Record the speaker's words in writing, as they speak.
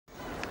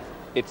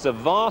It's a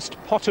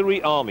vast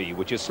pottery army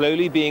which is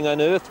slowly being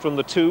unearthed from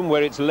the tomb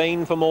where it's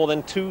lain for more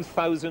than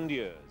 2,000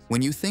 years.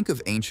 When you think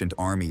of ancient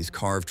armies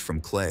carved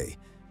from clay,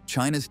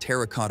 China's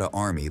Terracotta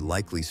Army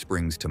likely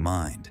springs to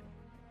mind.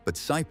 But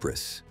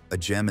Cyprus, a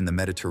gem in the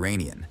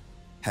Mediterranean,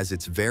 has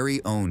its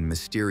very own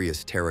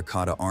mysterious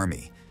Terracotta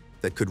Army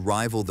that could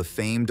rival the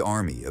famed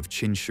army of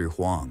Qin Shi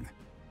Huang.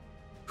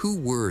 Who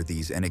were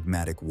these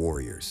enigmatic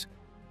warriors?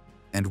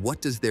 And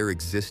what does their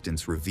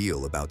existence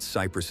reveal about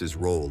Cyprus's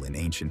role in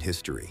ancient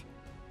history?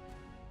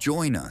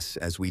 Join us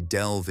as we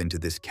delve into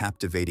this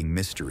captivating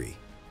mystery,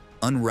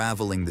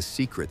 unraveling the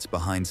secrets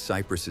behind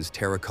Cyprus's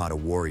terracotta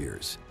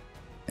warriors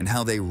and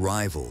how they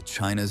rival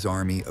China's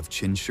army of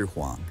Qin Shi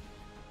Huang.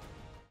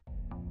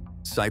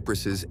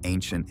 Cyprus's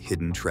ancient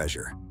hidden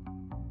treasure.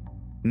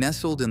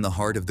 Nestled in the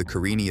heart of the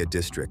Kyrenia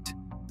district,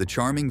 the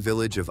charming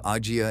village of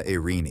Agia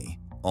Irini,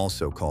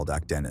 also called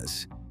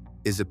Akdeniz,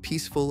 is a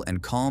peaceful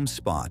and calm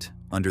spot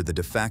under the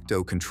de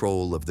facto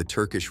control of the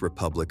Turkish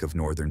Republic of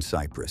Northern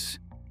Cyprus.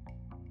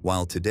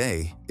 While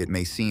today it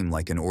may seem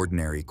like an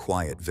ordinary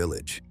quiet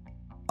village,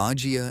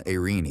 Agia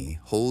Irini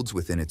holds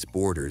within its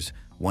borders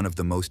one of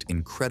the most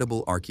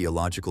incredible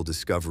archaeological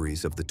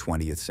discoveries of the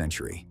 20th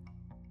century,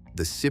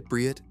 the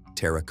Cypriot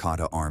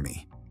Terracotta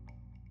Army.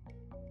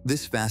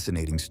 This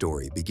fascinating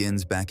story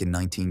begins back in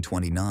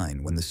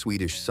 1929 when the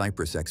Swedish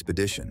Cyprus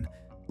expedition,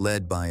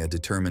 led by a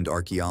determined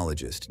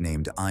archaeologist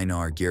named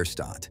Einar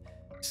Gerstad,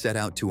 set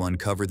out to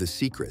uncover the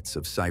secrets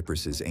of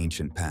Cyprus's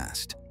ancient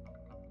past.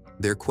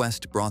 Their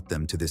quest brought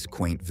them to this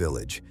quaint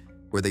village,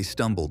 where they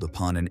stumbled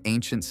upon an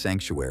ancient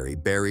sanctuary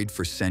buried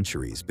for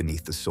centuries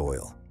beneath the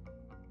soil.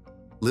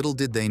 Little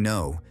did they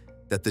know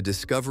that the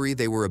discovery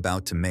they were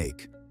about to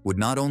make would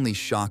not only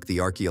shock the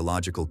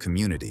archaeological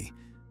community,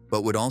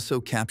 but would also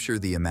capture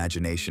the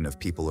imagination of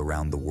people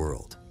around the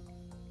world.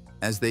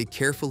 As they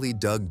carefully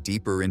dug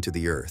deeper into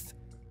the earth,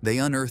 they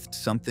unearthed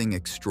something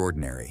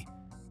extraordinary: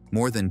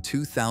 more than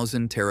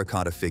 2,000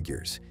 terracotta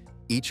figures,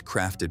 each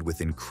crafted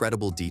with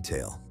incredible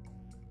detail.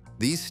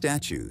 These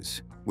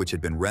statues, which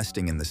had been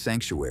resting in the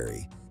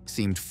sanctuary,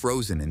 seemed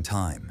frozen in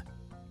time,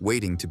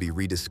 waiting to be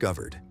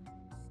rediscovered.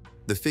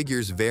 The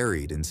figures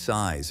varied in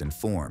size and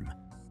form,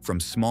 from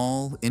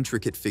small,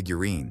 intricate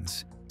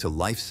figurines to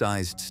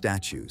life-sized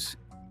statues.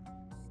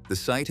 The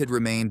site had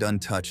remained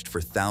untouched for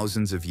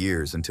thousands of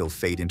years until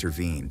fate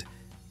intervened,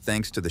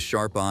 thanks to the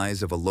sharp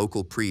eyes of a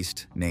local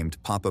priest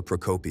named Papa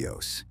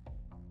Prokopios.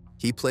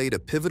 He played a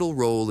pivotal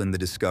role in the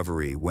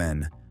discovery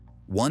when,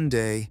 one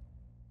day,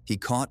 he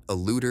caught a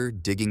looter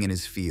digging in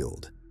his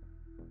field.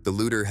 The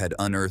looter had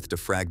unearthed a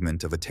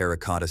fragment of a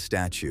terracotta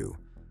statue,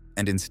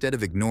 and instead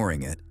of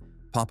ignoring it,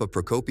 Papa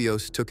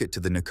Prokopios took it to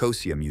the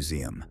Nicosia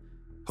Museum,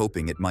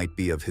 hoping it might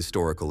be of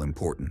historical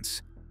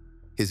importance.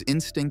 His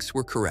instincts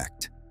were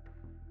correct.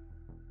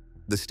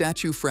 The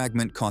statue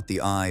fragment caught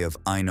the eye of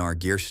Einar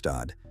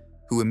Gerstad,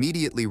 who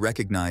immediately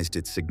recognized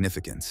its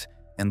significance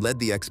and led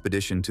the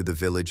expedition to the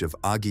village of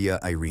Agia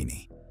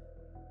Irini.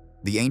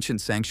 The ancient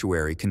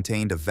sanctuary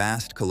contained a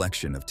vast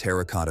collection of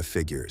terracotta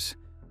figures,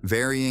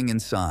 varying in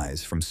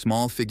size from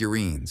small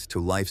figurines to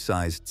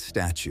life-sized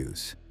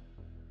statues.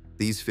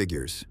 These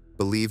figures,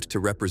 believed to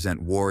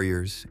represent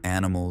warriors,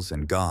 animals,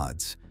 and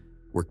gods,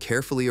 were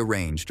carefully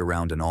arranged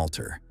around an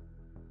altar,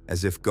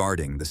 as if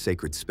guarding the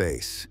sacred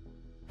space.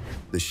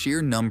 The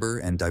sheer number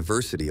and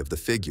diversity of the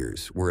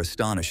figures were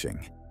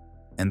astonishing,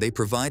 and they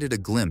provided a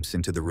glimpse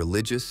into the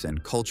religious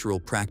and cultural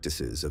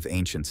practices of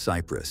ancient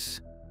Cyprus.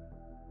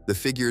 The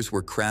figures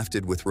were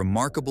crafted with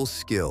remarkable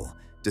skill,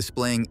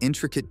 displaying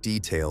intricate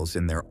details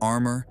in their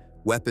armor,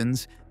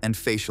 weapons, and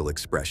facial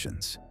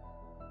expressions.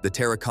 The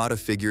terracotta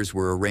figures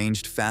were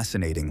arranged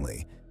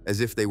fascinatingly, as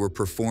if they were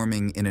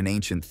performing in an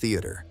ancient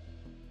theater.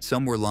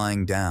 Some were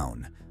lying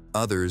down,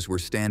 others were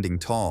standing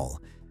tall,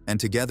 and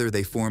together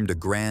they formed a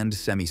grand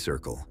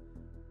semicircle.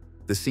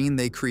 The scene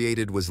they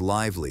created was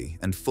lively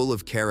and full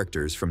of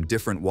characters from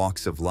different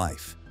walks of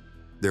life.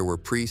 There were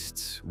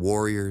priests,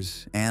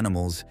 warriors,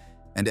 animals,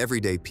 and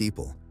everyday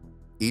people,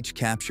 each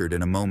captured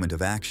in a moment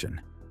of action.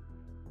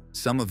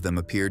 Some of them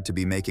appeared to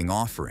be making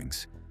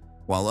offerings,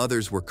 while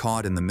others were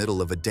caught in the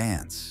middle of a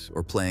dance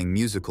or playing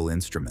musical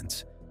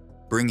instruments,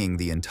 bringing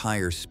the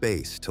entire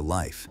space to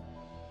life.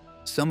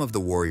 Some of the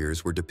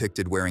warriors were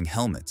depicted wearing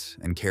helmets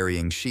and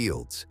carrying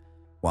shields,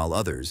 while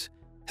others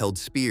held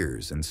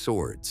spears and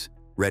swords,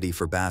 ready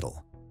for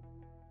battle.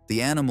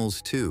 The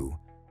animals, too,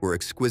 were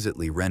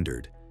exquisitely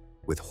rendered,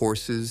 with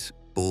horses,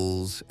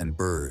 bulls, and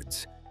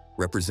birds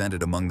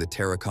represented among the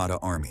terracotta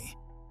army.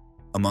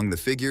 Among the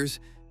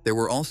figures, there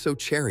were also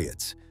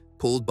chariots,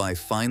 pulled by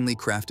finely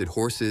crafted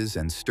horses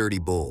and sturdy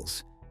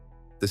bulls.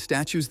 The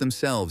statues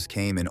themselves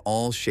came in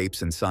all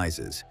shapes and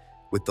sizes,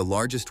 with the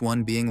largest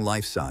one being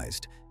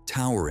life-sized,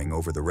 towering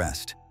over the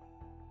rest.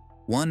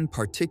 One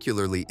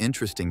particularly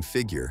interesting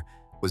figure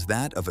was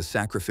that of a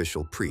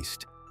sacrificial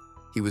priest.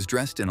 He was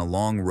dressed in a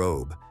long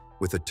robe,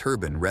 with a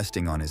turban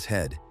resting on his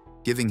head,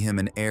 giving him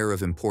an air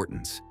of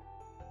importance.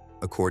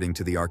 According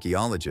to the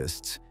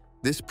archaeologists,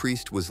 this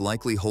priest was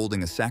likely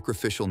holding a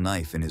sacrificial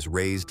knife in his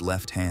raised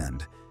left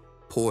hand,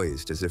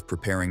 poised as if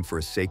preparing for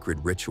a sacred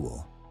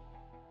ritual.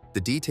 The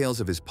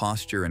details of his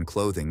posture and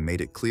clothing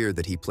made it clear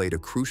that he played a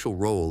crucial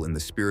role in the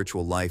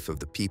spiritual life of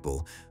the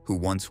people who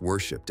once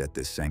worshipped at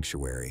this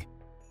sanctuary.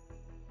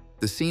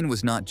 The scene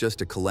was not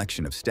just a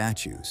collection of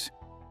statues.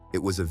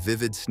 It was a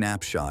vivid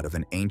snapshot of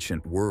an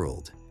ancient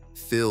world,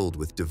 filled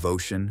with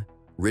devotion,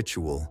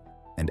 ritual,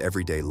 and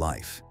everyday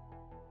life.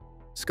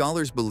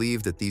 Scholars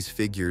believe that these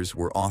figures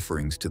were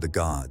offerings to the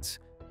gods,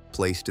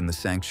 placed in the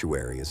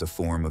sanctuary as a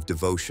form of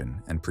devotion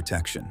and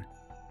protection.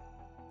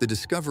 The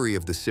discovery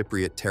of the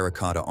Cypriot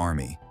Terracotta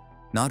Army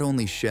not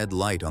only shed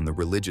light on the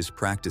religious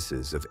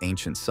practices of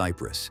ancient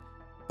Cyprus,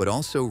 but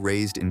also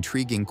raised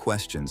intriguing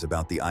questions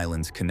about the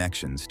island's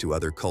connections to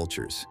other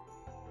cultures.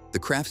 The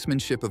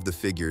craftsmanship of the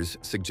figures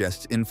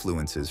suggests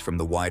influences from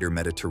the wider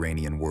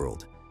Mediterranean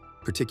world,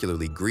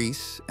 particularly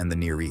Greece and the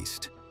Near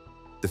East.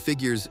 The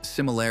figures'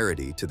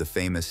 similarity to the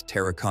famous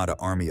Terracotta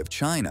Army of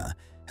China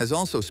has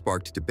also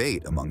sparked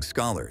debate among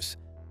scholars,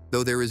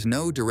 though there is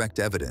no direct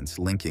evidence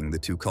linking the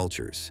two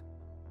cultures.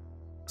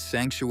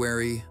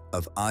 Sanctuary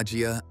of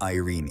Agia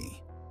Irene.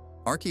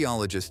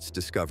 Archaeologists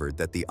discovered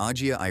that the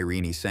Agia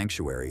Irene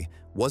sanctuary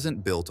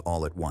wasn't built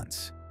all at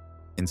once.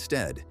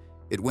 Instead,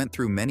 it went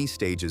through many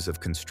stages of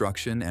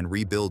construction and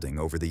rebuilding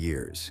over the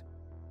years.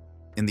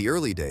 In the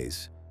early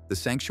days, the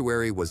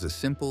sanctuary was a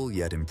simple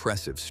yet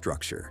impressive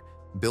structure,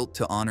 built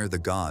to honor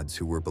the gods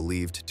who were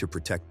believed to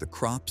protect the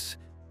crops,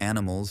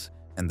 animals,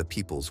 and the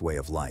people's way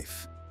of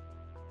life.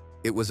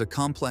 It was a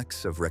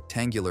complex of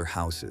rectangular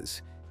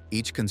houses,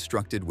 each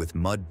constructed with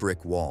mud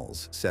brick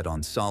walls set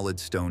on solid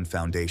stone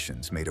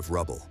foundations made of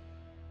rubble.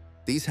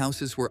 These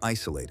houses were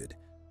isolated,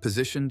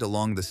 positioned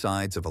along the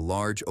sides of a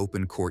large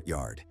open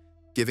courtyard,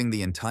 giving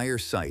the entire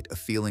site a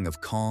feeling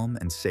of calm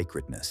and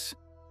sacredness.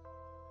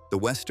 The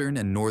western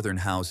and northern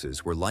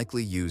houses were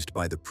likely used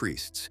by the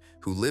priests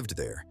who lived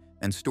there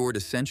and stored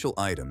essential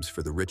items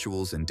for the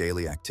rituals and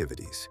daily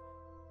activities.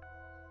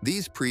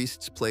 These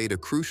priests played a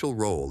crucial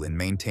role in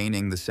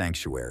maintaining the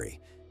sanctuary,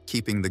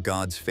 keeping the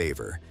gods'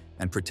 favor,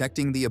 and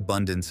protecting the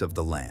abundance of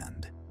the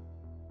land.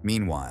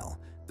 Meanwhile,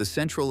 the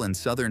central and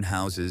southern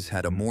houses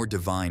had a more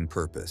divine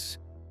purpose.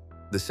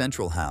 The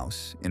central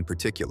house, in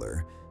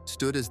particular,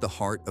 stood as the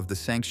heart of the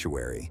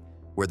sanctuary,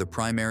 where the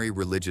primary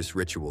religious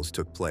rituals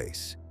took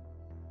place.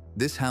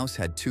 This house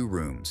had 2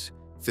 rooms,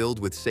 filled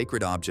with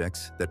sacred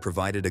objects that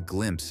provided a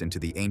glimpse into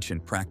the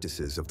ancient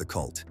practices of the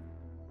cult.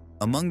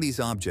 Among these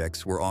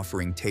objects were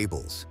offering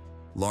tables,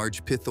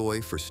 large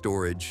pithoi for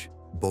storage,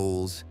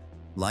 bowls,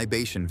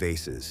 libation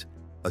vases,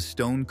 a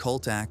stone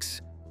cult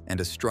axe, and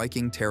a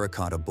striking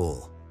terracotta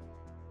bull.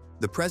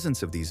 The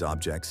presence of these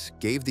objects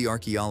gave the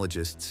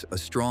archaeologists a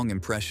strong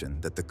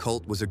impression that the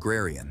cult was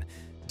agrarian,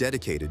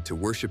 dedicated to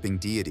worshipping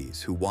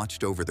deities who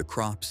watched over the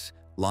crops,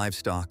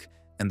 livestock,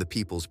 and the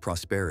people's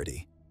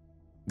prosperity.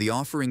 The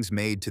offerings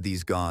made to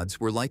these gods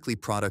were likely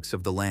products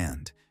of the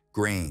land: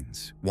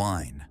 grains,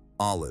 wine,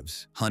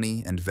 olives,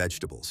 honey, and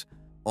vegetables,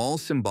 all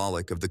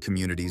symbolic of the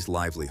community's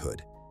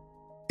livelihood.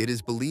 It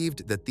is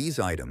believed that these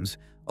items,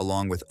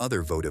 along with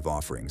other votive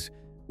offerings,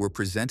 were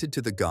presented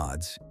to the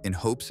gods in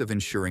hopes of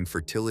ensuring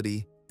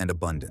fertility and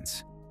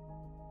abundance.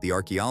 The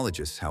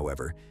archaeologists,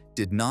 however,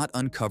 did not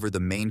uncover the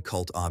main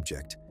cult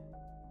object,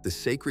 the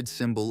sacred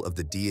symbol of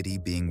the deity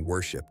being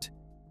worshipped.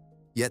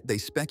 Yet they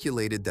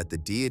speculated that the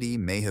deity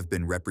may have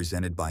been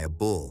represented by a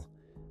bull,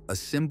 a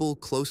symbol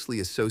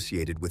closely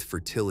associated with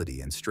fertility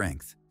and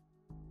strength.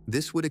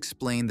 This would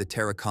explain the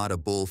terracotta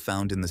bull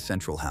found in the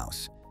central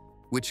house,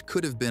 which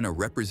could have been a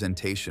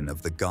representation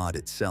of the god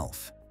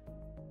itself.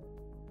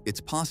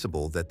 It's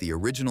possible that the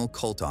original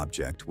cult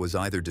object was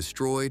either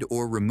destroyed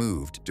or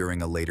removed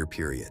during a later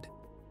period.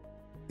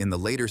 In the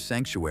later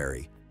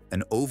sanctuary,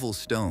 an oval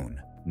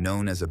stone,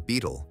 known as a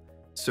beetle,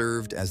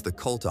 served as the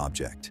cult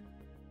object.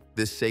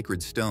 This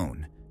sacred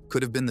stone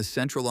could have been the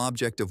central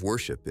object of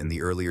worship in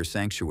the earlier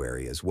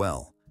sanctuary as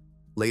well,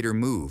 later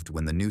moved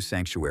when the new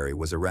sanctuary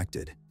was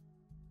erected.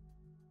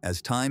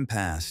 As time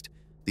passed,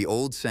 the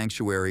old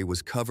sanctuary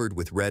was covered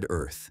with red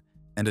earth,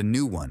 and a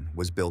new one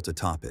was built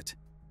atop it.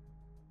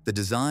 The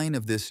design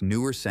of this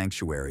newer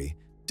sanctuary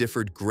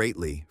differed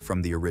greatly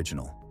from the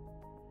original.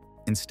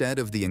 Instead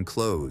of the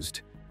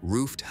enclosed,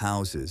 roofed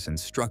houses and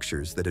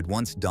structures that had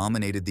once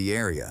dominated the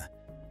area,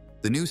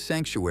 the new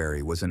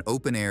sanctuary was an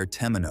open-air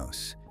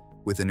temenos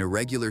with an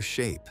irregular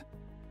shape,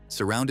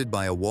 surrounded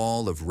by a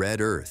wall of red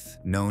earth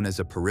known as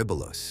a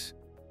peribolos.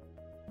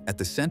 At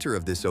the center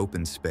of this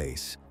open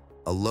space,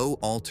 a low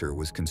altar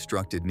was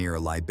constructed near a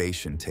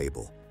libation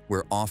table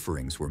where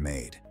offerings were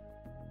made.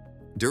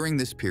 During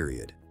this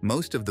period,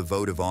 most of the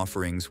votive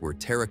offerings were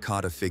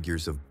terracotta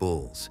figures of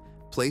bulls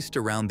placed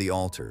around the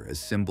altar as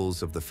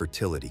symbols of the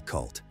fertility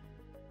cult.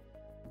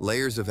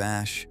 Layers of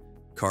ash,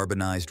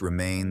 carbonized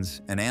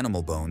remains, and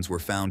animal bones were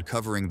found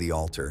covering the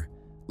altar,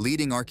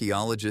 leading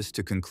archaeologists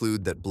to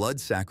conclude that blood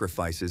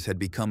sacrifices had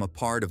become a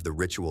part of the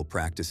ritual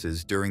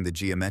practices during the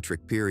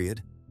geometric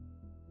period.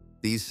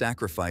 These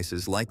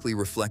sacrifices likely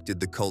reflected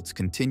the cult's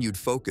continued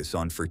focus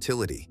on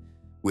fertility,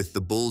 with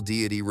the bull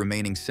deity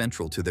remaining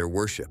central to their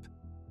worship.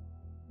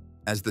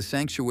 As the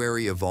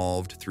sanctuary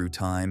evolved through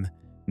time,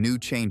 new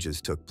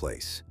changes took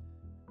place.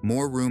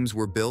 More rooms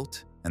were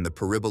built, and the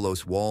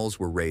peribolos walls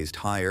were raised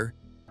higher,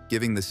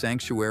 giving the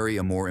sanctuary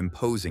a more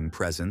imposing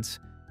presence,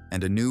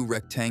 and a new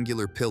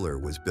rectangular pillar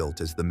was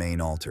built as the main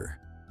altar.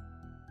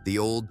 The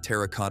old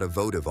terracotta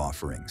votive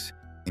offerings,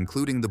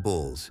 including the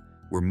bulls,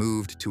 were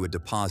moved to a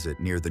deposit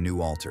near the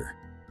new altar.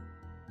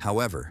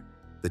 However,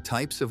 the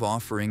types of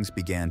offerings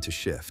began to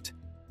shift.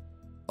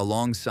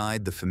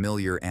 Alongside the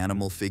familiar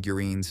animal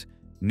figurines,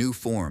 new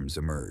forms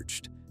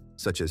emerged,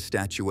 such as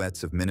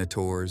statuettes of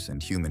minotaurs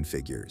and human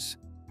figures.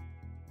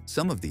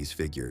 Some of these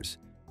figures,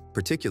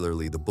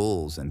 particularly the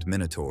bulls and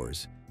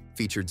minotaurs,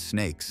 featured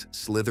snakes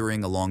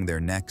slithering along their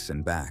necks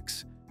and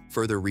backs,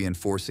 further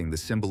reinforcing the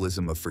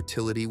symbolism of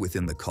fertility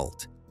within the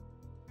cult.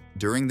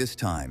 During this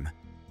time,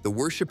 the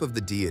worship of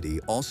the deity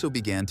also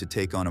began to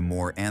take on a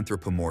more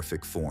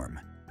anthropomorphic form.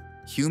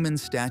 Human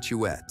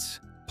statuettes,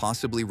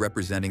 possibly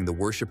representing the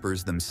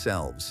worshippers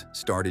themselves,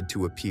 started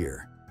to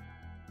appear.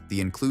 The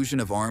inclusion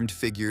of armed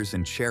figures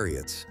and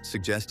chariots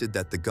suggested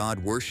that the god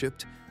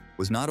worshipped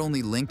was not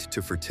only linked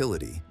to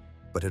fertility,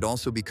 but had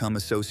also become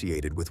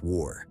associated with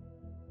war.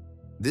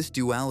 This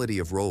duality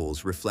of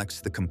roles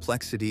reflects the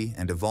complexity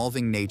and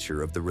evolving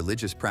nature of the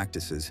religious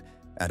practices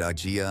at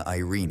Agia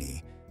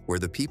Irene, where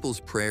the people's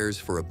prayers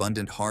for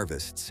abundant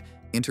harvests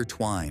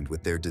intertwined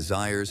with their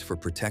desires for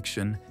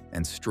protection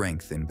and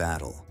strength in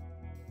battle.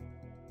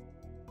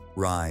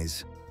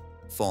 Rise,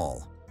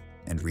 fall,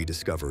 and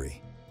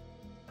rediscovery.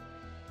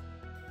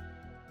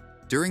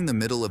 During the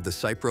middle of the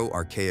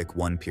Cypro-Archaic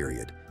I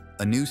period,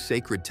 a new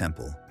sacred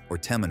temple, or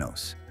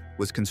temenos,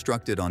 was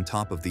constructed on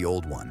top of the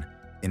old one,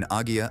 in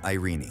Agia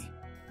Irene.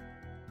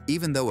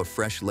 Even though a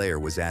fresh layer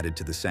was added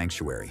to the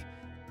sanctuary,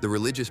 the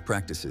religious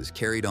practices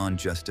carried on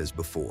just as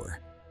before.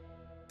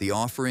 The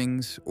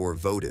offerings, or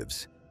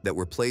votives, that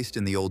were placed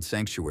in the old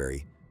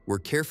sanctuary were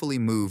carefully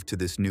moved to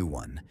this new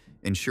one,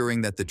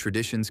 ensuring that the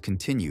traditions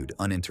continued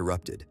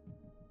uninterrupted.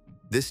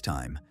 This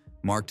time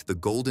marked the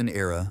golden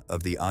era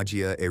of the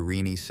Agia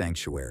Irene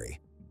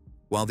sanctuary.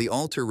 While the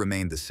altar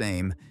remained the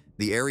same,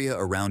 the area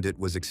around it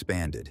was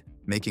expanded,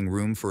 making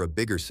room for a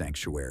bigger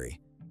sanctuary.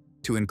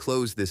 To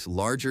enclose this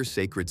larger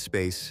sacred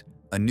space,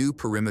 a new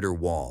perimeter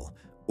wall,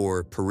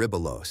 or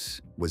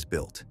peribolos, was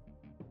built.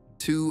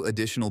 2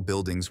 additional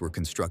buildings were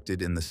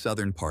constructed in the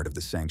southern part of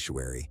the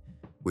sanctuary,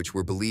 which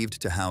were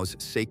believed to house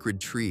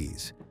sacred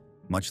trees,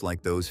 much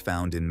like those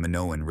found in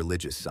Minoan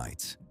religious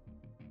sites.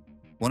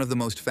 One of the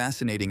most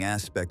fascinating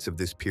aspects of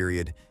this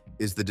period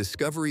is the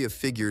discovery of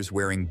figures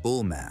wearing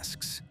bull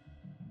masks.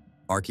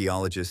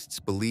 Archaeologists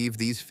believe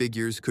these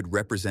figures could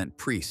represent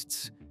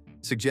priests,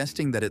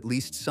 suggesting that at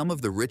least some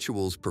of the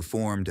rituals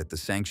performed at the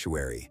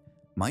sanctuary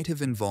might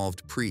have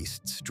involved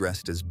priests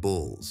dressed as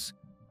bulls.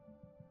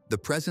 The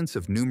presence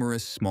of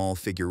numerous small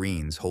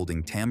figurines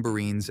holding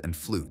tambourines and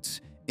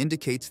flutes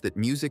indicates that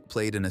music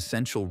played an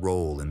essential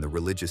role in the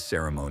religious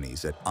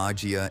ceremonies at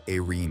Agia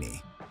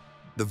Irene.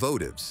 The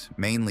votives,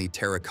 mainly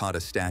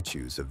terracotta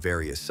statues of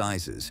various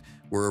sizes,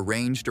 were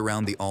arranged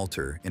around the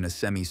altar in a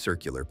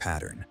semicircular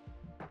pattern.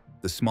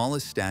 The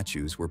smallest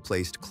statues were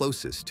placed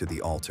closest to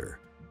the altar,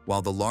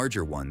 while the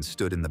larger ones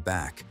stood in the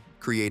back,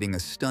 creating a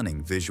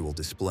stunning visual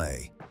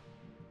display.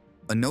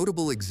 A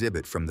notable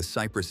exhibit from the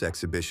Cyprus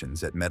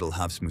exhibitions at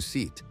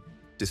Medalhavsmusit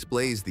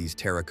displays these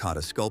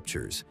terracotta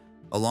sculptures,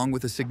 along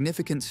with a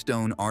significant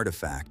stone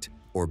artifact,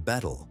 or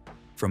betel,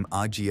 from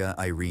Agia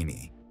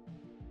Irene.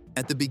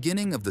 At the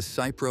beginning of the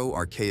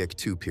Cypro-Archaic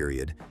II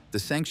period, the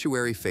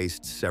sanctuary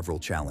faced several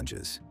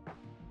challenges.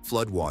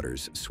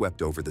 Floodwaters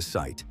swept over the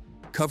site,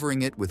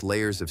 covering it with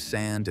layers of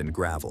sand and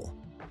gravel.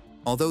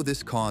 Although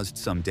this caused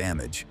some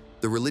damage,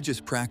 the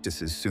religious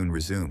practices soon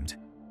resumed.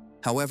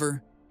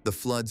 However, the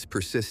floods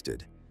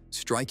persisted,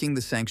 striking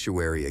the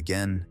sanctuary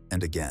again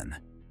and again.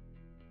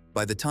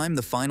 By the time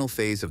the final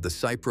phase of the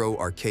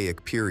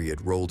Cypro-Archaic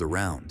period rolled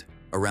around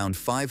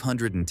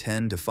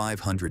 510 to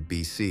 500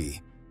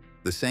 BC,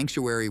 the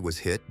sanctuary was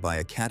hit by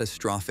a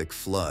catastrophic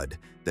flood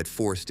that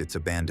forced its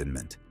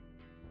abandonment.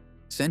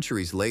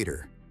 Centuries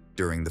later,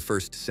 during the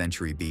 1st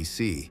century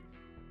BC,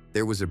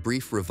 there was a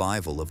brief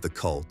revival of the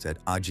cult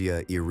at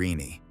Agia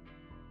Irene.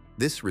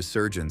 This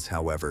resurgence,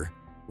 however,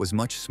 was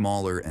much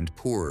smaller and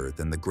poorer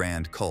than the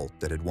grand cult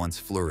that had once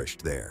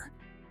flourished there.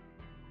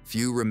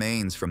 Few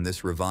remains from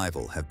this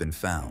revival have been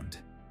found.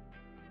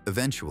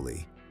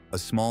 Eventually, a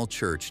small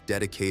church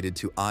dedicated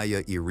to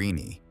Agia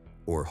Irene,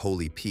 or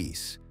Holy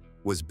Peace,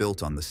 was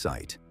built on the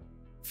site,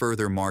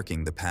 further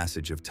marking the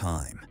passage of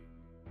time.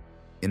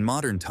 In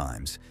modern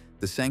times,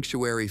 the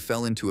sanctuary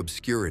fell into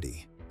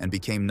obscurity and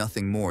became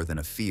nothing more than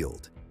a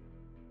field.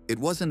 It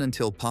wasn't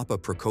until Papa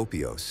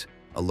Prokopios,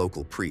 a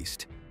local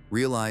priest,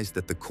 realized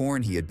that the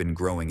corn he had been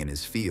growing in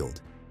his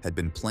field had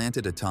been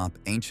planted atop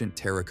ancient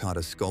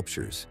terracotta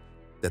sculptures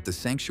that the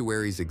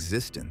sanctuary's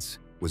existence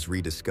was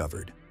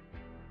rediscovered.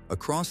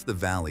 Across the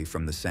valley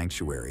from the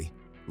sanctuary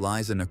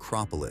lies a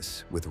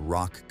necropolis with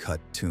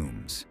rock-cut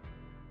tombs.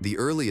 The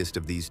earliest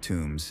of these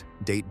tombs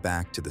date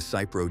back to the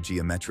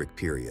Cypro-geometric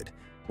period,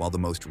 while the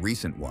most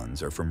recent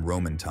ones are from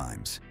Roman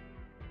times.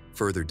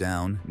 Further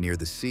down, near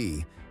the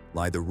sea,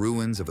 lie the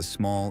ruins of a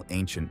small,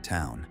 ancient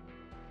town.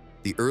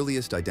 The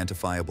earliest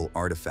identifiable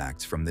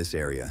artifacts from this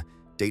area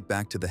date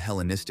back to the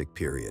Hellenistic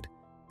period,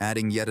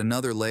 adding yet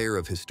another layer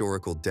of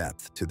historical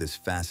depth to this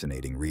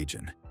fascinating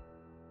region.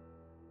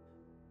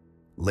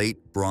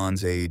 Late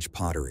Bronze Age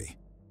pottery.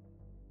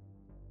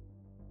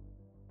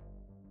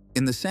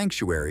 In the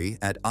sanctuary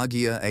at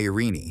Agia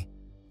Airini,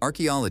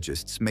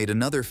 archaeologists made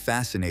another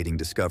fascinating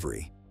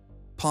discovery: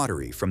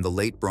 pottery from the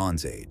Late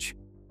Bronze Age.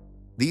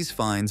 These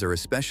finds are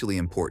especially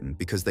important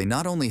because they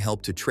not only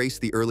help to trace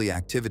the early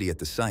activity at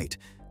the site,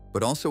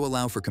 but also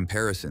allow for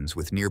comparisons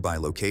with nearby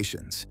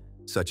locations,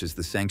 such as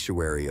the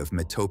sanctuary of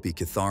Metopi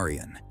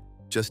Kitharian,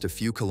 just a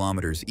few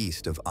kilometers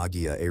east of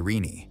Agia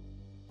Airini.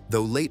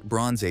 Though Late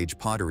Bronze Age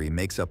pottery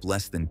makes up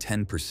less than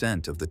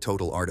 10% of the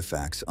total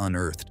artifacts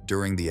unearthed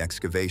during the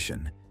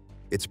excavation,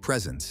 its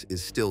presence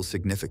is still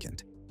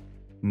significant.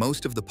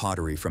 Most of the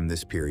pottery from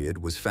this period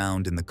was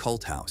found in the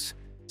cult house,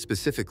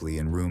 specifically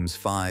in rooms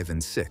 5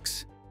 and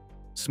 6.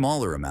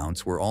 Smaller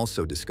amounts were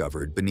also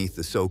discovered beneath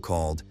the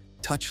so-called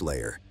touch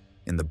layer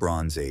in the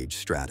Bronze Age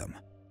stratum.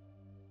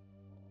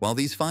 While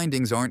these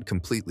findings aren't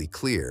completely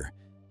clear,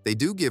 they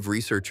do give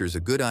researchers a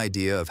good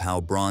idea of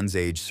how Bronze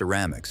Age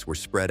ceramics were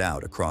spread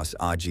out across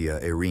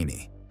Agia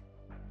Airini.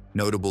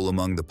 Notable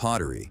among the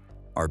pottery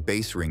are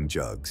base ring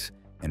jugs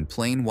and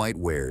plain white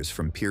wares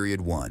from Period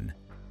 1,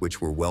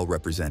 which were well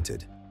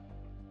represented.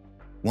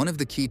 One of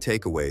the key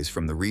takeaways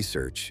from the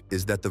research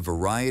is that the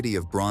variety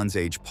of Bronze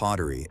Age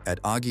pottery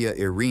at Agia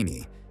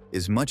Airini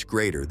is much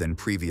greater than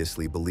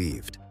previously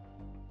believed.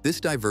 This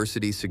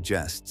diversity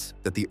suggests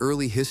that the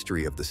early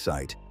history of the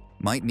site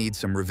might need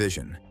some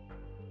revision.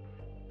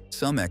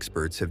 Some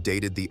experts have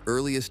dated the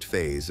earliest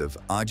phase of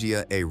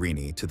Agia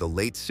Airini to the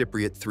late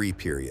Cypriot III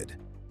period,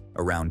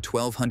 around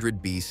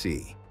 1200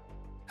 BC.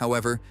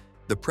 However,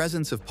 the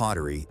presence of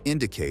pottery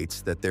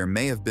indicates that there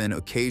may have been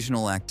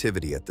occasional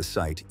activity at the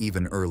site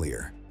even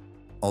earlier.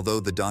 Although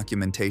the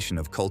documentation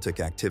of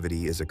cultic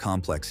activity is a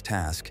complex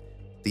task,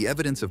 the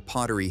evidence of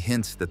pottery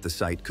hints that the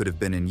site could have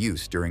been in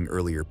use during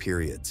earlier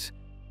periods.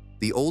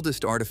 The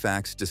oldest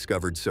artifacts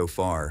discovered so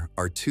far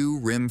are 2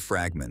 rim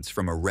fragments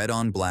from a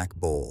red-on-black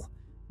bowl,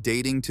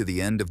 dating to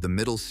the end of the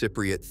Middle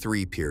Cypriot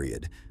III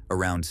period,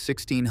 around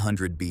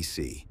 1600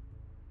 BC.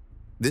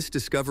 This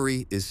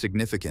discovery is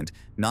significant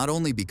not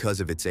only because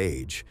of its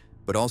age,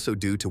 but also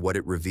due to what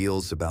it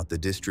reveals about the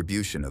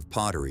distribution of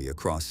pottery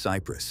across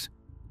Cyprus.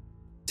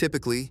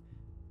 Typically,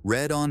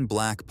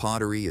 red-on-black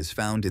pottery is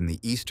found in the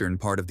eastern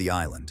part of the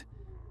island,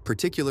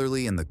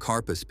 particularly in the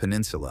Karpas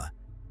Peninsula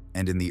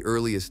and in the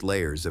earliest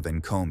layers of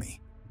Enkomi.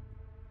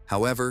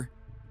 However,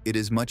 it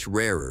is much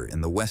rarer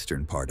in the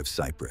western part of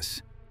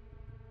Cyprus.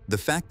 The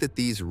fact that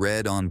these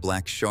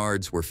red-on-black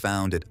shards were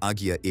found at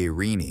Agia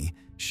Airini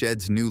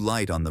sheds new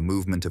light on the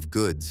movement of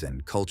goods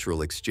and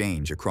cultural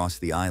exchange across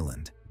the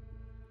island.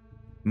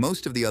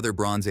 Most of the other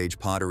Bronze Age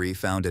pottery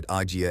found at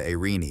Agia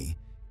Airini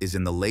is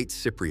in the late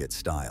Cypriot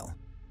style.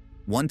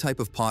 One type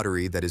of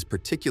pottery that is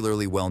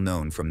particularly well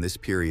known from this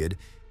period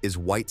is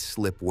white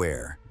slip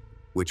ware,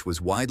 which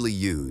was widely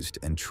used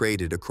and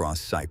traded across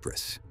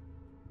Cyprus.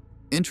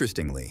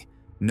 Interestingly,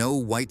 no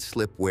white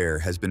slip ware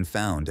has been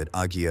found at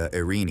Agia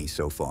Airini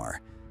so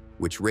far,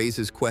 which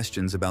raises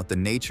questions about the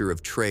nature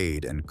of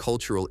trade and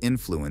cultural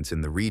influence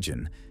in the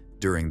region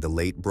during the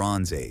Late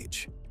Bronze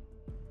Age.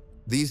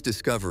 These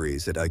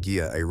discoveries at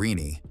Agia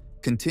Airini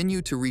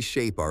continue to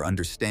reshape our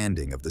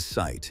understanding of the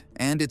site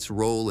and its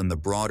role in the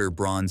broader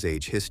Bronze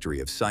Age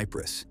history of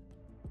Cyprus.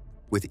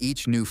 With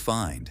each new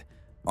find,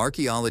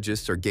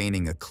 archaeologists are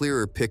gaining a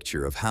clearer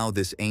picture of how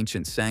this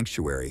ancient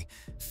sanctuary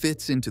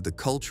fits into the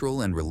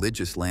cultural and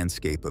religious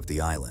landscape of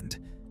the island,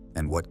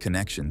 and what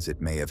connections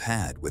it may have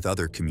had with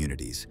other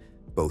communities,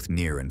 both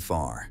near and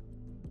far.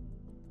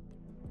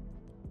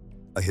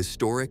 A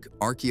historic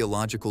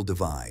archaeological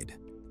divide.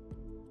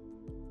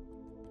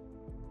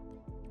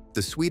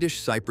 The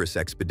Swedish-Cyprus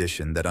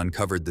expedition that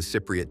uncovered the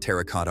Cypriot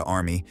Terracotta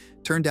Army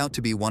turned out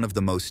to be one of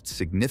the most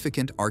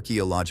significant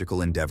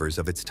archaeological endeavors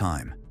of its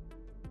time.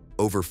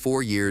 Over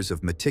 4 years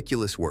of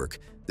meticulous work,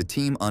 the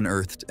team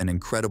unearthed an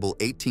incredible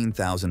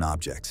 18,000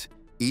 objects,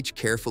 each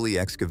carefully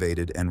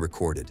excavated and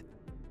recorded.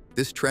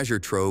 This treasure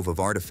trove of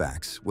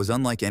artifacts was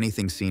unlike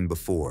anything seen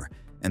before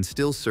and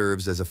still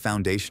serves as a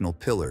foundational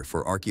pillar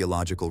for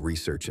archaeological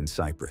research in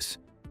Cyprus.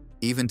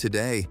 Even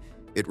today,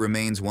 it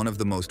remains one of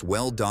the most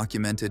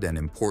well-documented and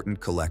important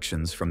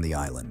collections from the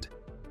island.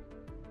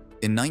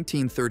 In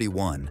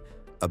 1931,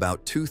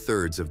 about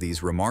 2/3 of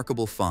these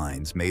remarkable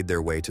finds made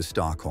their way to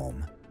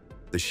Stockholm.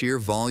 The sheer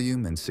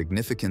volume and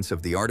significance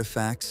of the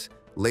artifacts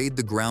laid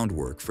the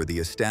groundwork for the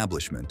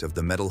establishment of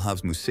the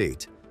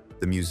Medelhavsmuseet,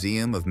 the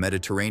Museum of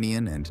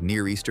Mediterranean and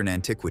Near Eastern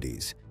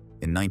Antiquities,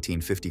 in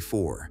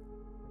 1954.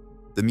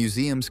 The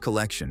museum's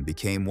collection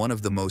became one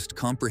of the most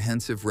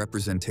comprehensive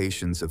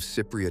representations of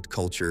Cypriot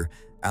culture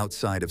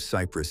outside of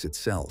Cyprus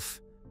itself.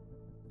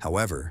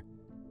 However,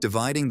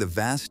 dividing the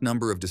vast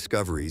number of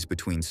discoveries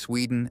between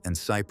Sweden and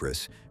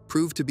Cyprus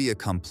proved to be a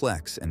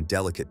complex and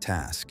delicate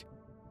task.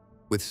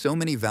 With so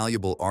many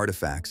valuable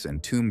artifacts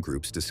and tomb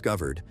groups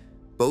discovered,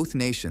 both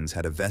nations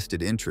had a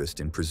vested interest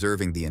in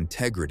preserving the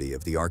integrity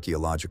of the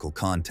archaeological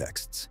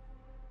contexts.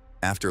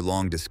 After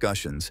long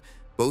discussions,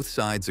 both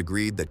sides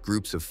agreed that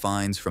groups of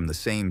finds from the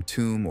same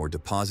tomb or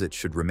deposit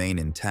should remain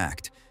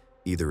intact,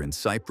 either in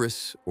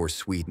Cyprus or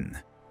Sweden.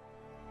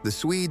 The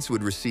Swedes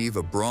would receive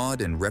a broad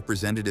and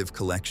representative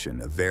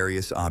collection of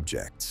various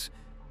objects,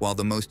 while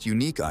the most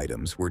unique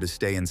items were to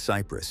stay in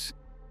Cyprus.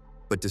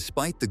 But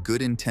despite the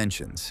good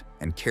intentions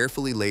and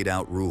carefully laid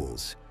out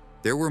rules,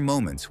 there were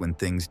moments when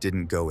things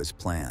didn't go as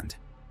planned.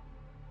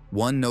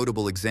 One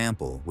notable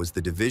example was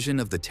the division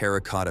of the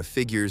terracotta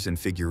figures and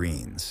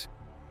figurines.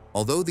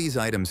 Although these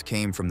items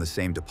came from the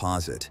same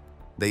deposit,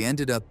 they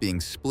ended up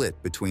being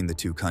split between the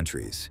two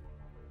countries.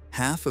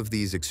 Half of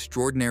these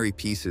extraordinary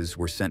pieces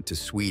were sent to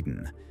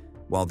Sweden,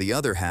 while the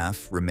other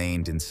half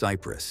remained in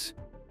Cyprus.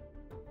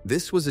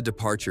 This was a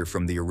departure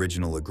from the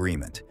original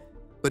agreement,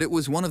 but it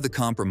was one of the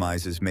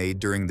compromises made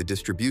during the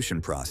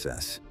distribution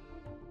process.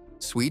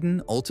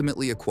 Sweden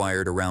ultimately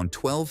acquired around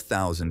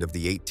 12,000 of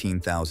the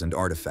 18,000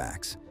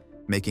 artifacts,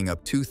 making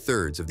up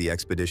 2/3 of the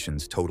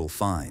expedition's total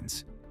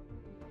finds.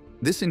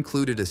 This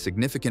included a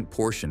significant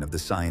portion of the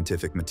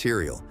scientific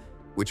material,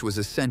 which was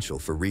essential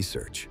for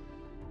research.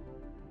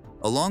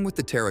 Along with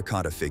the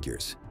terracotta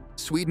figures,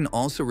 Sweden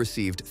also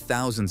received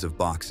thousands of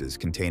boxes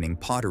containing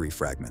pottery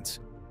fragments,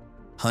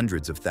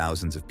 hundreds of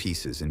thousands of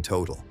pieces in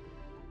total.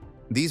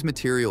 These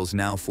materials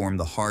now form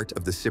the heart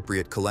of the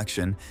Cypriot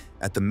collection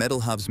at the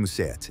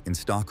Medelhavsmuseet in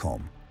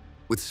Stockholm,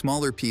 with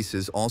smaller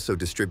pieces also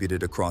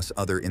distributed across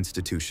other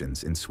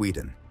institutions in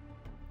Sweden.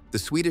 The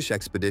Swedish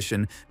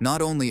expedition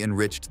not only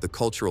enriched the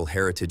cultural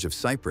heritage of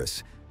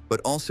Cyprus, but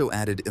also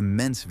added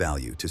immense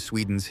value to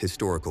Sweden's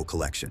historical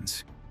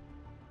collections.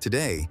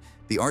 Today,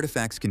 the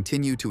artifacts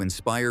continue to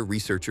inspire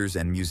researchers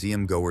and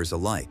museum-goers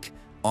alike,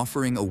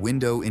 offering a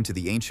window into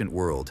the ancient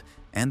world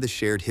and the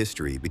shared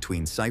history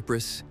between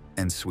Cyprus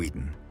and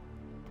Sweden.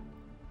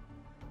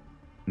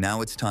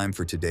 Now it's time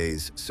for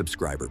today's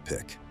subscriber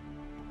pick.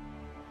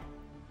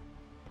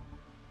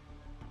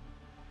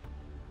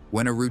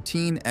 When a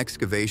routine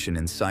excavation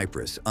in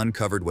Cyprus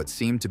uncovered what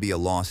seemed to be a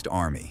lost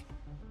army,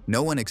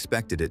 no one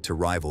expected it to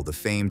rival the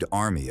famed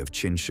army of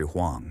Qin Shi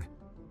Huang.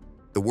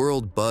 The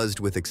world buzzed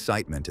with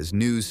excitement as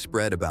news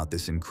spread about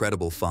this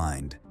incredible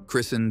find,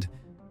 christened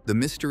The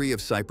Mystery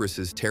of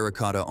Cyprus's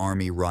Terracotta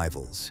Army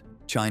Rivals,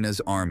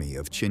 China's Army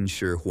of Qin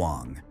Shi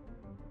Huang.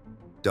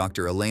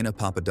 Dr. Elena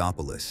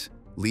Papadopoulos,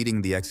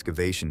 leading the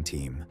excavation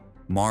team,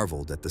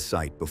 marveled at the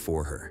sight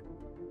before her.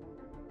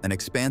 An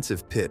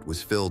expansive pit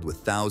was filled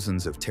with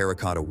thousands of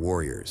terracotta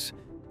warriors,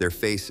 their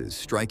faces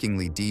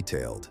strikingly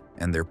detailed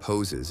and their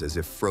poses as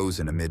if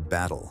frozen amid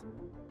battle.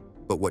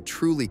 But what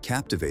truly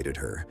captivated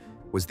her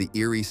was the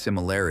eerie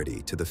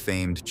similarity to the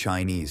famed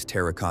Chinese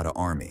Terracotta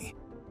Army.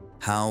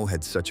 How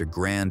had such a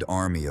grand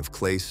army of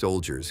clay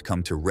soldiers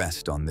come to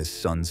rest on this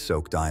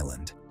sun-soaked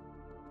island?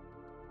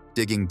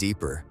 Digging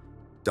deeper,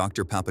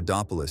 Dr.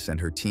 Papadopoulos and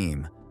her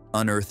team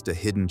unearthed a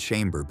hidden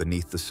chamber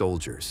beneath the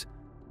soldiers.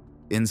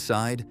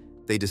 Inside,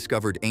 they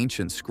discovered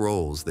ancient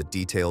scrolls that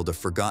detailed a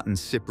forgotten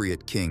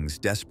Cypriot king's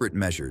desperate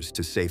measures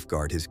to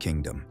safeguard his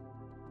kingdom.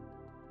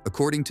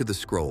 According to the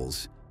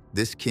scrolls,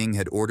 this king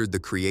had ordered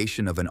the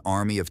creation of an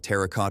army of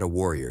terracotta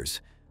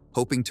warriors,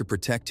 hoping to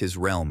protect his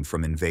realm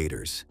from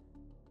invaders.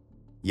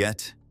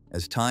 Yet,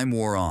 as time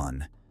wore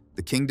on,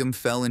 the kingdom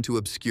fell into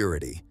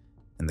obscurity,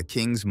 and the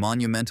king's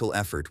monumental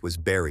effort was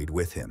buried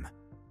with him.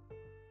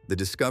 The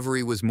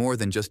discovery was more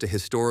than just a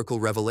historical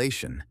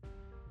revelation.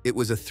 It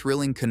was a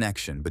thrilling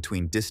connection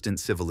between distant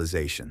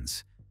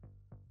civilizations.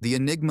 The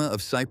enigma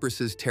of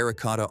Cyprus's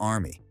Terracotta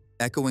Army,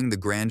 echoing the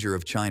grandeur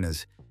of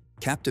China's,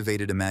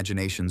 captivated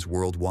imaginations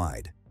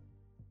worldwide.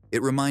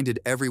 It reminded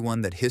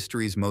everyone that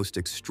history's most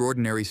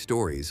extraordinary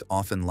stories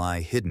often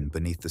lie hidden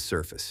beneath the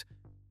surface,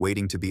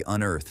 waiting to be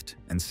unearthed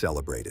and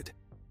celebrated.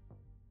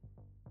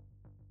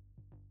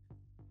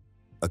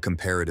 A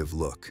comparative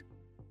look.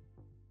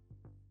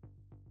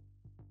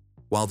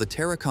 While the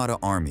Terracotta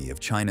Army of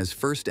China's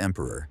first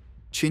emperor,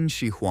 Qin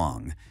Shi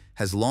Huang,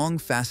 has long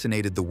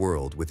fascinated the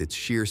world with its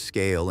sheer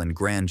scale and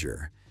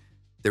grandeur,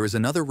 there is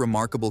another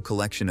remarkable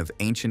collection of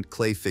ancient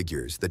clay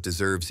figures that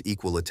deserves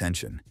equal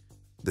attention: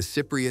 the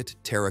Cypriot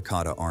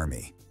Terracotta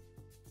Army.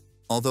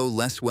 Although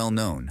less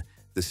well-known,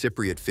 the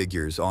Cypriot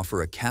figures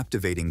offer a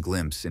captivating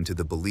glimpse into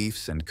the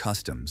beliefs and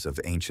customs of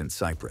ancient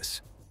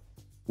Cyprus.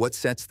 What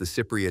sets the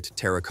Cypriot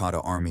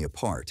Terracotta Army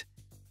apart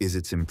is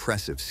its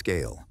impressive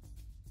scale.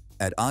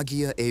 At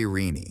Agia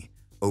Irini,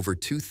 over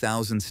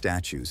 2,000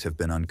 statues have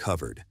been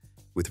uncovered,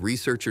 with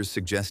researchers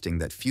suggesting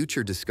that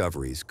future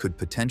discoveries could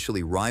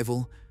potentially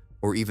rival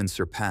or even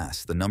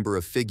surpass the number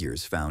of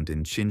figures found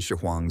in Qin Shi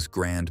Huang's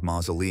Grand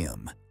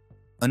Mausoleum.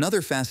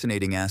 Another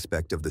fascinating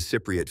aspect of the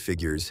Cypriot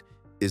figures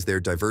is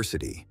their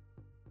diversity.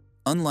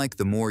 Unlike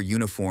the more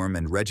uniform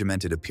and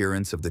regimented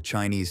appearance of the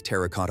Chinese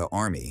Terracotta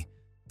Army,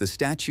 the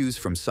statues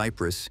from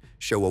Cyprus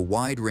show a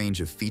wide range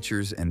of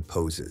features and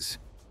poses.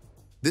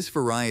 This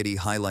variety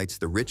highlights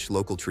the rich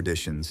local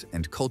traditions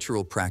and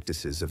cultural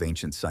practices of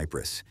ancient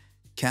Cyprus,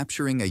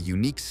 capturing a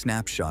unique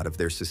snapshot of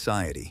their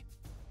society.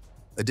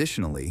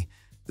 Additionally,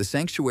 the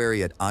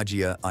sanctuary at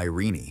Agia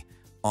Irene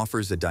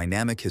offers a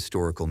dynamic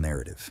historical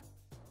narrative.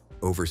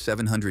 Over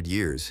 700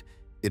 years,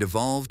 it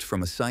evolved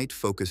from a site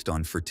focused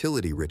on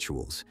fertility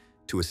rituals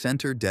to a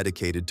center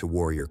dedicated to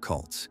warrior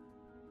cults.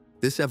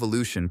 This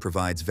evolution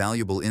provides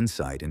valuable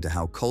insight into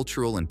how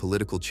cultural and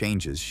political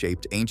changes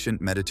shaped ancient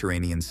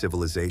Mediterranean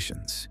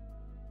civilizations.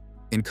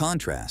 In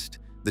contrast,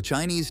 the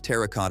Chinese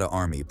Terracotta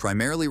Army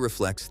primarily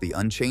reflects the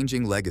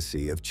unchanging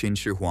legacy of Qin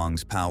Shi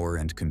Huang's power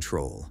and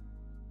control.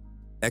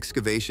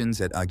 Excavations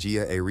at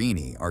Agia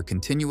Irene are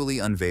continually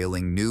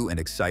unveiling new and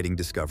exciting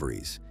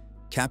discoveries,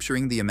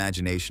 capturing the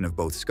imagination of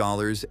both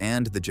scholars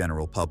and the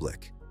general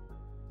public.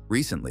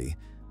 Recently,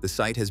 the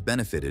site has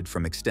benefited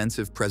from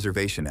extensive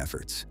preservation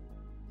efforts.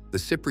 The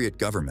Cypriot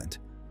government,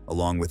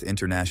 along with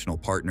international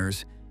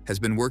partners, has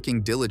been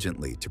working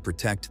diligently to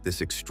protect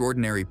this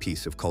extraordinary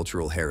piece of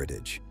cultural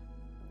heritage.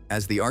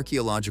 As the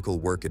archaeological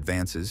work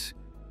advances,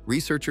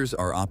 researchers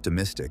are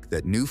optimistic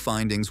that new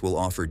findings will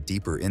offer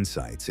deeper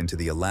insights into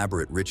the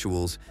elaborate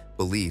rituals,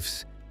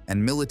 beliefs,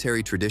 and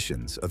military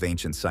traditions of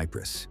ancient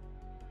Cyprus.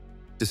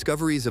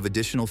 Discoveries of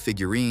additional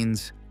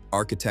figurines,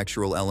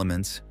 architectural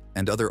elements,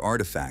 and other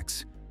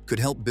artifacts could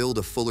help build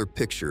a fuller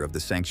picture of the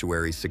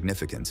sanctuary's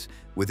significance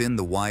within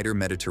the wider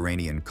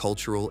Mediterranean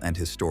cultural and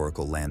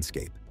historical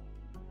landscape.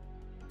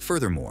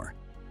 Furthermore,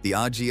 the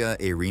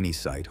Agia Irene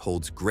site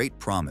holds great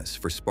promise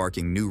for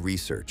sparking new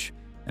research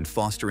and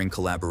fostering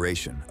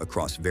collaboration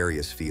across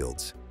various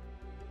fields.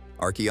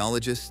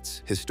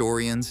 Archaeologists,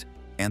 historians,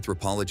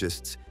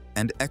 anthropologists,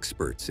 and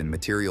experts in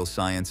material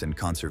science and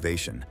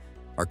conservation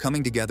are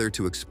coming together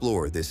to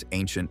explore this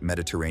ancient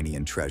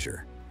Mediterranean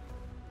treasure.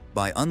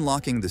 By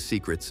unlocking the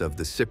secrets of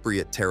the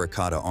Cypriot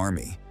Terracotta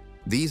Army,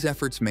 these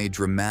efforts may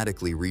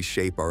dramatically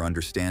reshape our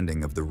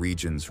understanding of the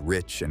region's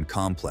rich and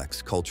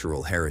complex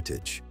cultural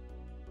heritage.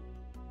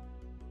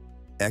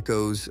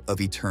 Echoes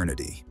of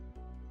Eternity.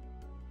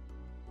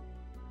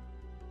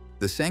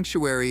 The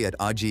sanctuary at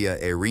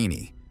Agia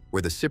Irene,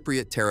 where the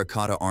Cypriot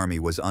Terracotta Army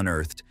was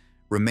unearthed,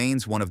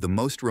 remains one of the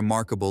most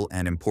remarkable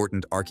and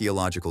important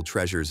archaeological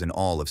treasures in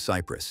all of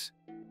Cyprus.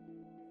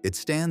 It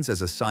stands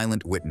as a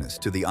silent witness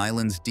to the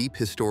island's deep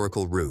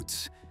historical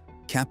roots,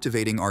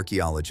 captivating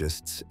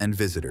archaeologists and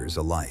visitors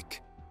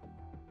alike.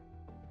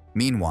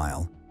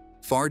 Meanwhile,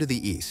 far to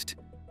the east,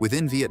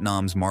 within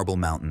Vietnam's Marble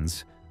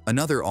Mountains,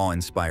 another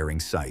awe-inspiring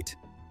site,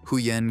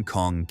 Huyen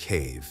Cong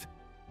Cave,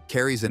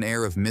 carries an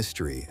air of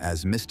mystery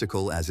as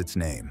mystical as its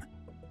name.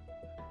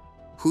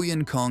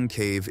 Huyen Cong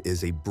Cave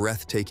is a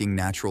breathtaking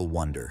natural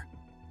wonder,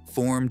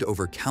 formed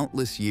over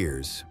countless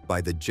years by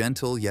the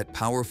gentle yet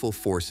powerful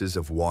forces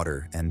of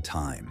water and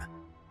time.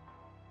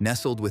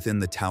 Nestled within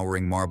the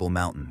towering Marble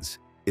Mountains,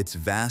 its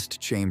vast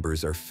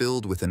chambers are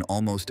filled with an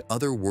almost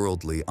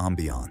otherworldly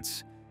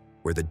ambiance,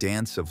 where the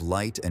dance of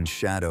light and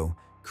shadow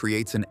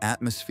creates an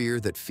atmosphere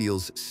that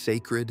feels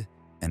sacred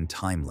and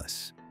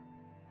timeless.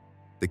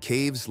 The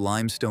cave's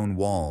limestone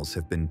walls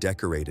have been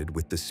decorated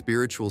with the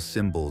spiritual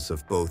symbols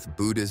of both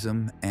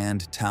Buddhism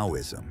and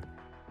Taoism,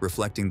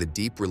 reflecting the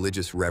deep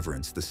religious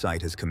reverence the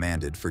site has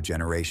commanded for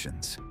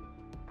generations.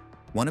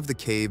 One of the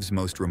cave's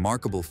most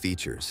remarkable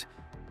features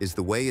is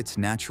the way its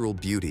natural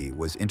beauty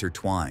was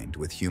intertwined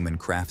with human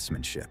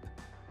craftsmanship.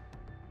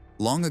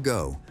 Long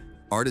ago,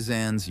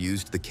 artisans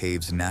used the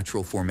cave's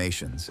natural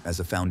formations as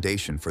a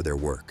foundation for their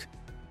work,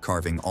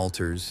 carving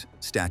altars,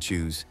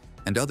 statues,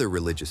 and other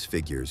religious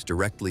figures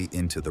directly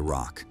into the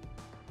rock.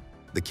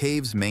 The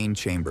cave's main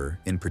chamber,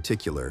 in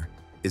particular,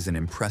 is an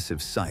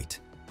impressive sight.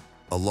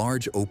 A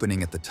large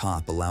opening at the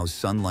top allows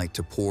sunlight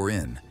to pour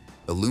in,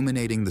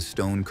 illuminating the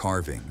stone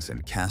carvings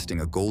and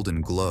casting a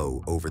golden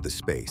glow over the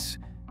space,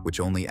 which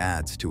only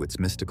adds to its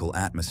mystical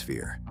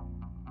atmosphere.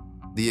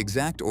 The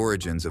exact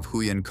origins of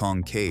Huyen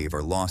Cong Cave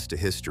are lost to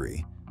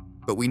history,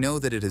 but we know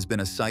that it has been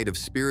a site of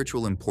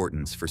spiritual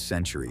importance for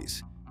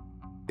centuries.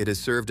 It has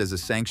served as a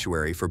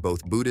sanctuary for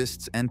both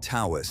Buddhists and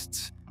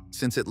Taoists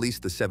since at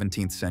least the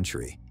 17th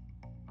century.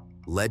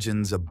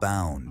 Legends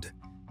abound,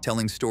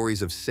 telling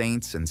stories of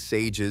saints and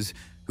sages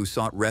who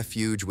sought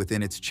refuge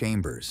within its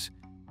chambers,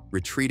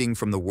 retreating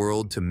from the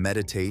world to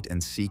meditate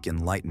and seek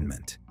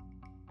enlightenment.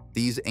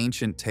 These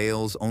ancient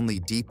tales only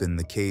deepen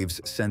the cave's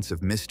sense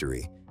of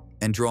mystery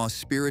and draw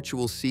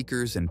spiritual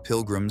seekers and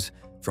pilgrims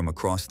from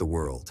across the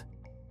world.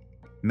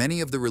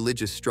 Many of the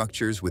religious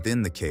structures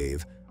within the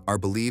cave are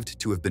believed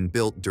to have been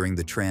built during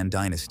the Tran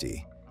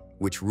dynasty,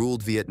 which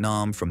ruled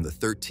Vietnam from the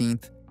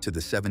 13th to the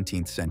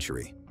 17th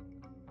century.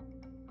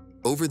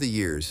 Over the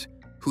years,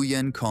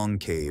 Huyen Cong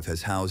Cave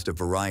has housed a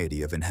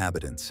variety of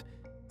inhabitants,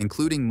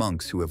 including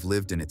monks who have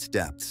lived in its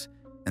depths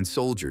and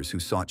soldiers who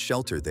sought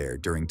shelter there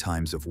during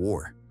times of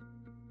war.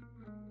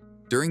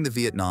 During the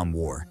Vietnam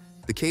War,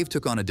 the cave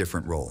took on a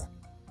different role,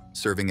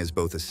 serving as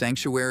both a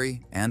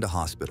sanctuary and a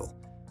hospital,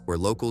 where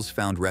locals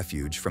found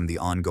refuge from the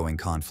ongoing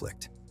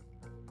conflict.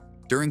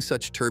 During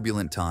such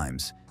turbulent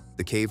times,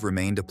 the cave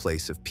remained a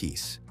place of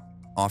peace,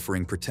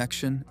 offering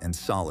protection and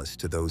solace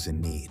to those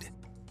in need.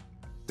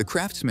 The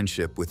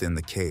craftsmanship within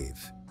the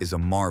cave, is a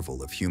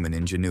marvel of human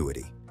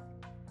ingenuity.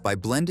 By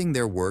blending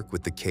their work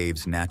with the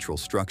cave's natural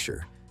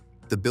structure,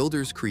 the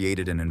builders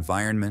created an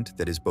environment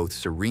that is both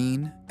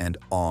serene and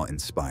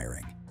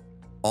awe-inspiring.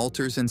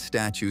 Altars and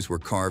statues were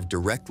carved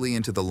directly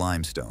into the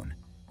limestone,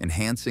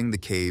 enhancing the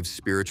cave's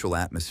spiritual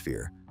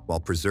atmosphere while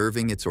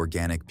preserving its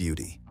organic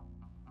beauty.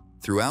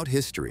 Throughout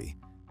history,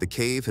 the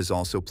cave has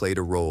also played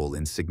a role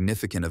in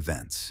significant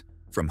events,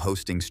 from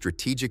hosting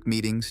strategic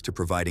meetings to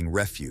providing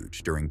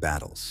refuge during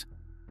battles.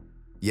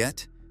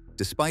 Yet,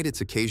 despite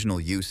its occasional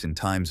use in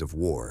times of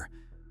war,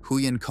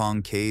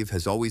 Huayncong Cave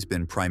has always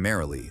been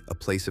primarily a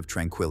place of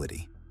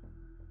tranquility.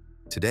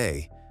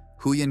 Today,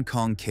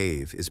 Huayncong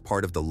Cave is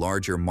part of the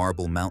larger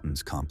Marble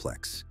Mountains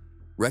complex,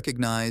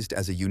 recognized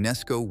as a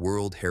UNESCO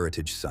World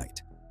Heritage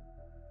Site.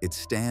 It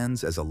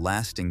stands as a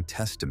lasting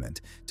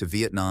testament to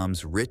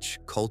Vietnam's rich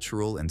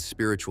cultural and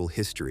spiritual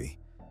history,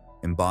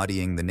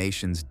 embodying the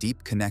nation's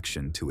deep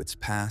connection to its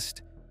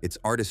past, its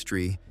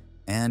artistry,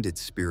 and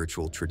its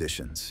spiritual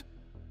traditions.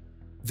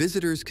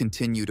 Visitors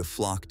continue to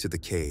flock to the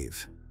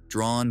cave,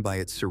 drawn by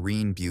its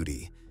serene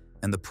beauty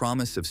and the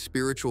promise of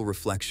spiritual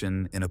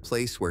reflection in a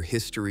place where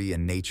history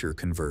and nature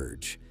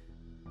converge.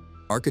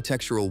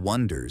 Architectural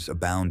wonders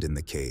abound in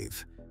the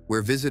cave,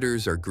 where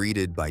visitors are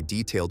greeted by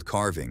detailed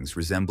carvings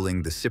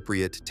resembling the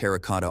Cypriot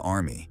Terracotta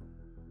Army.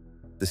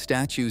 The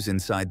statues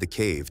inside the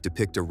cave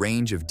depict a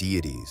range of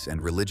deities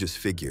and religious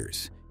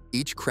figures,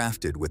 each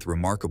crafted with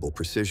remarkable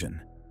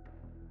precision.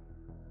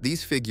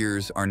 These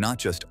figures are not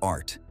just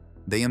art,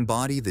 they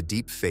embody the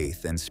deep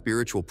faith and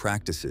spiritual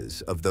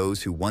practices of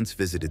those who once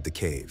visited the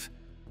cave.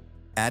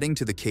 Adding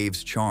to the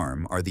cave's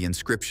charm are the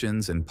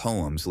inscriptions and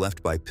poems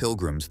left by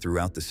pilgrims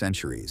throughout the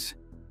centuries.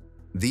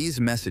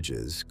 These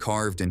messages,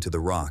 carved into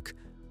the rock,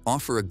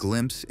 offer a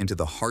glimpse into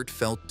the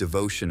heartfelt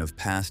devotion of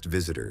past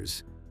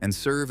visitors and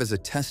serve as a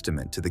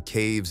testament to the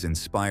cave's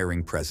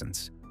inspiring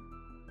presence.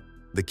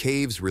 The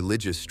cave's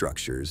religious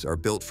structures are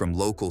built from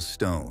local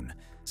stone,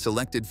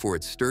 selected for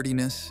its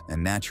sturdiness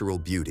and natural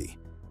beauty.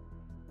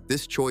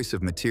 This choice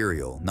of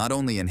material not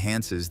only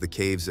enhances the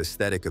cave's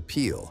aesthetic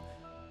appeal,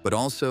 but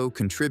also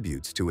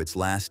contributes to its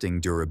lasting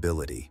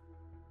durability.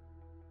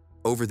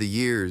 Over the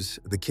years,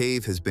 the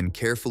cave has been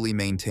carefully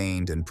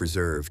maintained and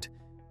preserved,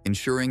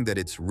 ensuring that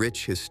its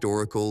rich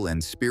historical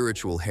and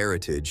spiritual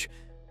heritage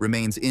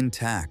remains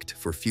intact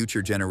for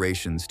future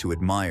generations to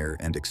admire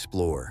and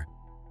explore.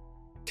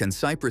 Can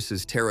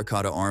Cyprus's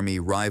Terracotta Army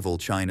rival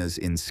China's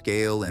in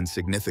scale and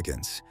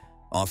significance,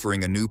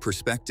 offering a new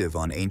perspective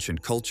on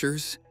ancient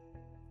cultures?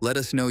 Let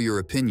us know your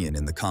opinion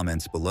in the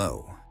comments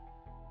below.